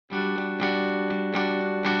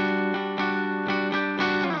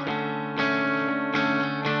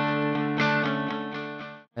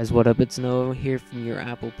Guys, what up? It's Noah here from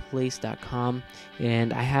yourappleplace.com,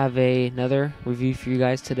 and I have another review for you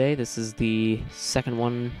guys today. This is the second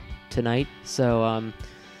one tonight. So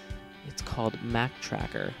it's called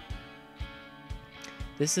MacTracker.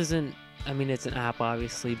 This isn't, it's an app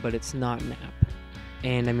obviously, but it's not an app.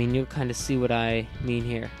 And you'll kind of see what I mean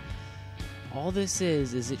here. All this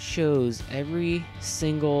is it shows every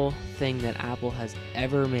single thing that Apple has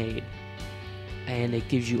ever made, and it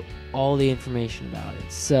gives you all the information about it.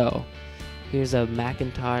 So here's a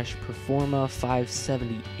Macintosh Performa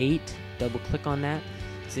 578. Double click on that.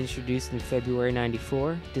 It's introduced in February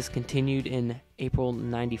 94, discontinued in April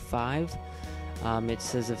 95. It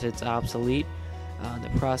says if it's obsolete. The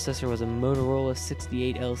processor was a Motorola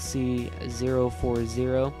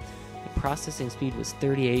 68LC040. The processing speed was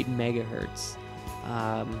 38 megahertz.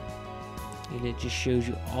 And it just shows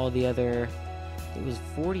you all the other. It was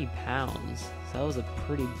 40 pounds, so that was a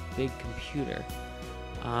pretty big computer.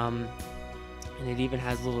 And it even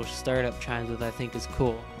has little startup chimes, which I think is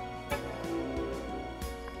cool.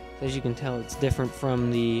 So as you can tell, it's different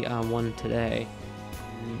from the one today.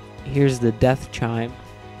 And here's the death chime.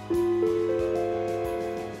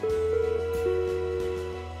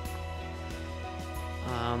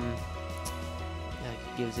 That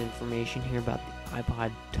gives information here about the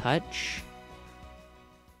iPod Touch.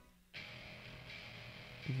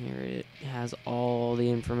 Here it has all the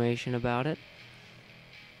information about it.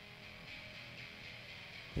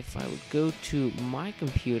 If I would go to my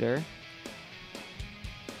computer,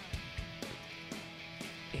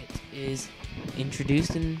 it is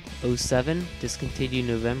introduced in 07, discontinued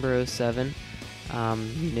November 07. The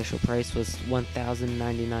initial price was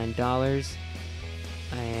 $1,099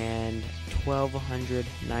 and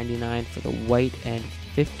 $1,299 for the white and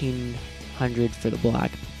 $1,500 for the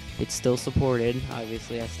black. It's still supported.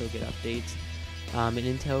 Obviously, I still get updates. An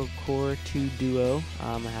Intel Core 2 Duo.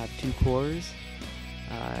 I have 2 cores.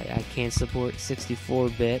 I can support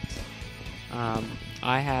 64-bit.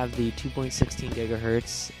 I have the 2.16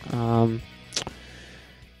 gigahertz.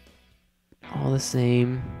 All the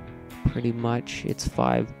same, pretty much. It's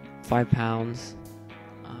 5 pounds.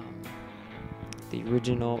 The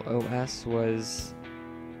original OS was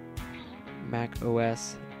Mac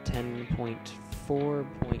OS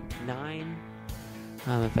 10.4.9.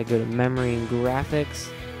 If I go to memory and graphics,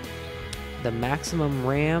 the maximum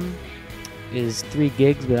RAM is 3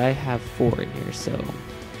 gigs, but I have 4 in here, so,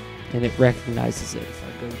 and it recognizes it. If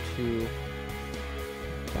I go to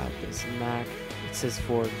about this Mac, it says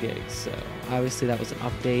 4 gigs, so obviously that was an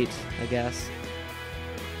update, I guess.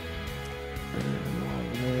 And all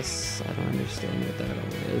this, I don't understand what that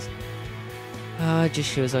all is. It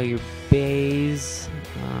just shows all your bays,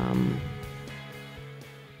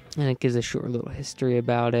 and it gives a short little history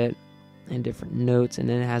about it and different notes, and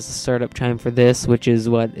then it has a startup chime for this, which is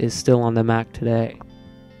what is still on the Mac today.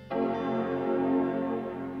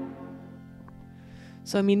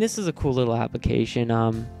 So this is a cool little application.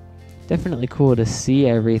 Definitely cool to see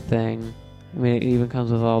everything. It even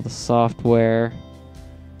comes with all the software.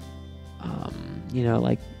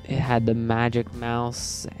 Like it had the Magic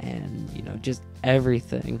Mouse and just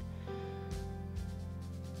everything.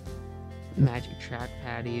 Magic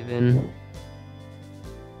Trackpad even.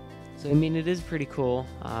 So it is pretty cool.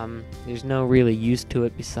 There's no really use to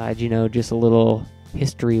it besides just a little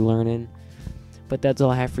history learning. But that's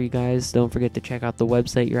all I have for you guys. Don't forget to check out the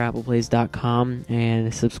website yourappleplace.com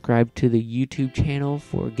and subscribe to the YouTube channel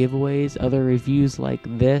for giveaways, other reviews like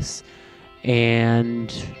this,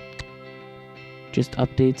 and just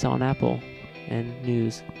updates on Apple and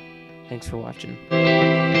news. Thanks for watching.